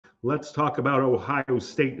Let's talk about Ohio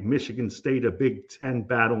State, Michigan State, a Big Ten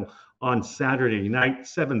battle on Saturday night,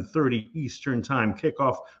 7:30 Eastern Time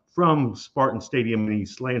kickoff from Spartan Stadium in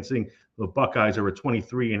East Lansing. The Buckeyes are a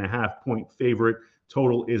 23.5-point favorite.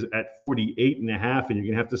 Total is at 48.5, and you're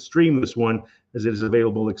going to have to stream this one as it is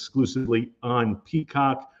available exclusively on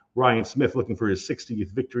Peacock. Ryan Smith looking for his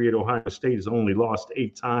 60th victory at Ohio State. Has only lost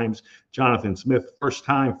 8 times. Jonathan Smith, first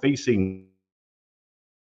time facing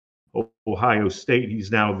Ohio State.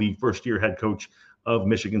 He's now the first-year head coach of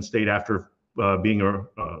Michigan State after being a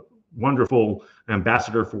wonderful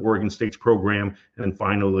ambassador for Oregon State's program and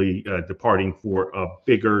finally departing for a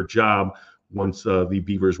bigger job once the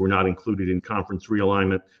Beavers were not included in conference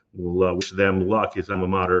realignment. We'll wish them luck, his alma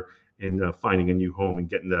mater, in finding a new home and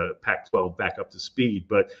getting the Pac-12 back up to speed.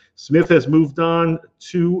 But Smith has moved on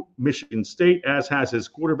to Michigan State, as has his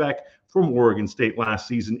quarterback from Oregon State last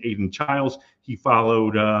season, Aiden Childs. He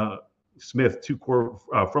followed Smith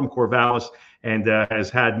from Corvallis and has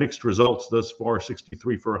had mixed results thus far: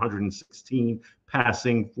 63 for 116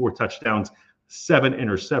 passing, 4 touchdowns, 7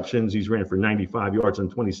 interceptions. He's ran for 95 yards on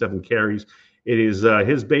 27 carries. It is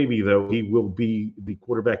his baby, though. He will be the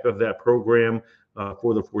quarterback of that program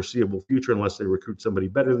for the foreseeable future, unless they recruit somebody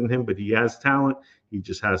better than him. But he has talent. He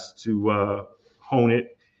just has to hone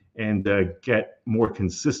it and get more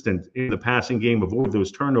consistent in the passing game, avoid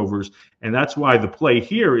those turnovers. And that's why the play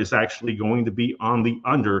here is actually going to be on the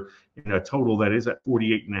under in a total that is at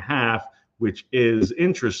 48.5, which is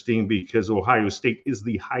interesting because Ohio State is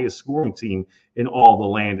the highest scoring team in all the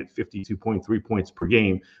land at 52.3 points per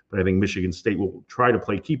game. But I think Michigan State will try to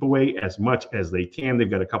play keep away as much as they can. They've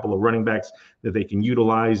got a couple of running backs that they can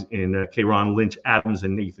utilize in K'Ron Lynch Adams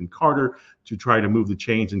and Nathan Carter to try to move the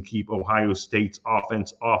chains and keep Ohio State's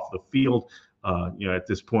offense off the field. At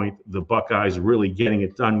this point, the Buckeyes are really getting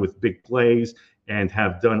it done with big plays and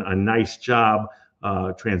have done a nice job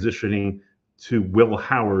transitioning to Will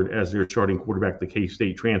Howard as their starting quarterback. The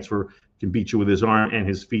K-State transfer can beat you with his arm and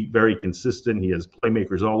his feet, very consistent. He has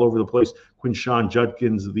playmakers all over the place. Quinshawn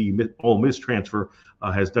Judkins, the Ole Miss transfer,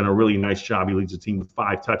 has done a really nice job. He leads the team with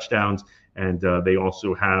 5 touchdowns, and they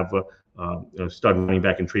also have a stud running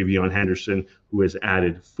back in Travion Henderson, who has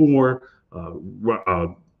added 4.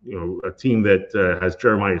 A team that has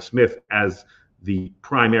Jeremiah Smith as the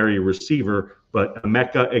primary receiver, but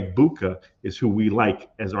Emeka Egbuka is who we like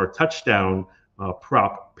as our touchdown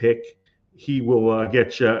prop pick. He will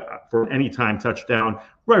get you for an anytime touchdown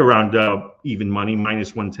right around even money,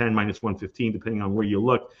 -110, -115, depending on where you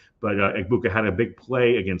look. But Egbuka had a big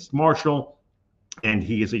play against Marshall, and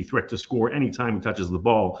he is a threat to score anytime he touches the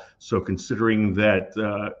ball. So considering that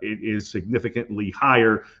it is significantly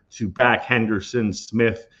higher to back Henderson,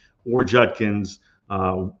 Smith, or Judkins,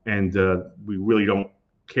 and we really don't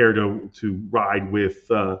care to ride with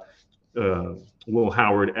Will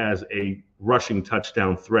Howard as a rushing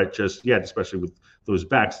touchdown threat just yet, especially with those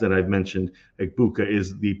backs that I've mentioned. Egbuka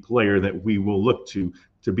is the player that we will look to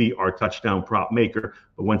be our touchdown prop maker.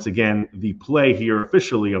 But once again, the play here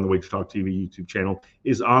officially on the Wager Talk TV YouTube channel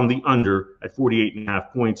is on the under at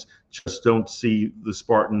 48.5 points. Just don't see the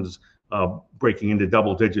Spartans breaking into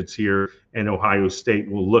double digits here, and Ohio State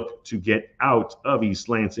will look to get out of East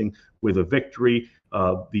Lansing with a victory.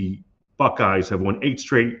 The Buckeyes have won 8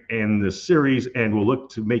 straight in the series and will look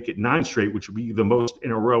to make it 9 straight, which would be the most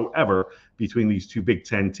in a row ever between these 2 Big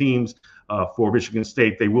Ten teams. For Michigan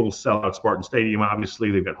State, they will sell out Spartan Stadium.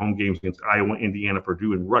 Obviously, they've got home games against Iowa, Indiana,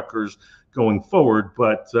 Purdue, and Rutgers going forward.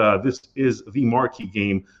 But this is the marquee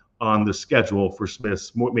game on the schedule for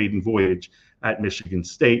Smith's maiden voyage at Michigan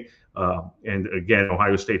State. And again,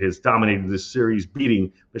 Ohio State has dominated this series,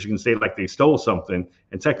 beating Michigan State like they stole something.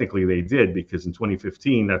 And technically they did, because in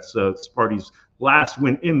 2015, that's Sparty's last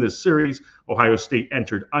win in this series. Ohio State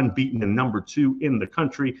entered unbeaten and number 2 in the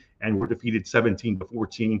country and were defeated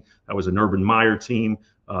 17-14. That was an Urban Meyer team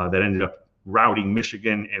that ended up routing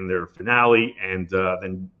Michigan in their finale and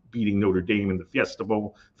then beating Notre Dame in the Fiesta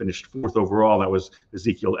Bowl, finished 4th overall. That was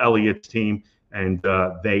Ezekiel Elliott's team, and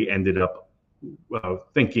they ended up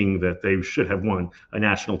thinking that they should have won a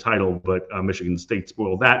national title, but Michigan State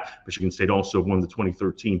spoiled that. Michigan State also won the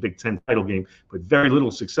 2013 Big Ten title game, but very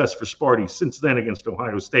little success for Sparty since then against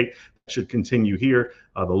Ohio State. That should continue here.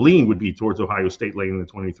 The lean would be towards Ohio State laying the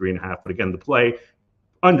 23.5, but again, the play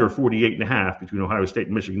under 48.5 between Ohio State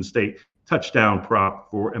and Michigan State. Touchdown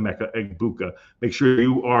prop for Emeka Egbuka. Make sure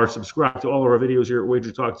you are subscribed to all of our videos here at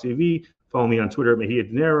Wager Talk TV. Follow me on Twitter at Mejia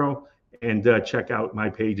Dinero. And check out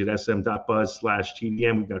my page at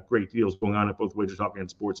sm.buzz/TDM. We've got great deals going on at both Wager Talk and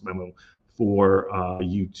Sports Memo for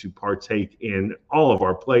you to partake in all of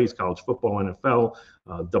our plays: college football, NFL,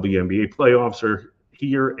 WNBA playoffs are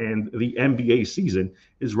here, and the NBA season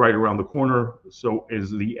is right around the corner. So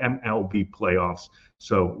is the MLB playoffs.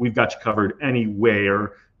 So we've got you covered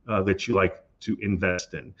anywhere that you like to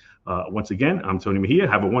invest in. Once again, I'm Tony Mejia.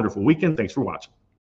 Have a wonderful weekend. Thanks for watching.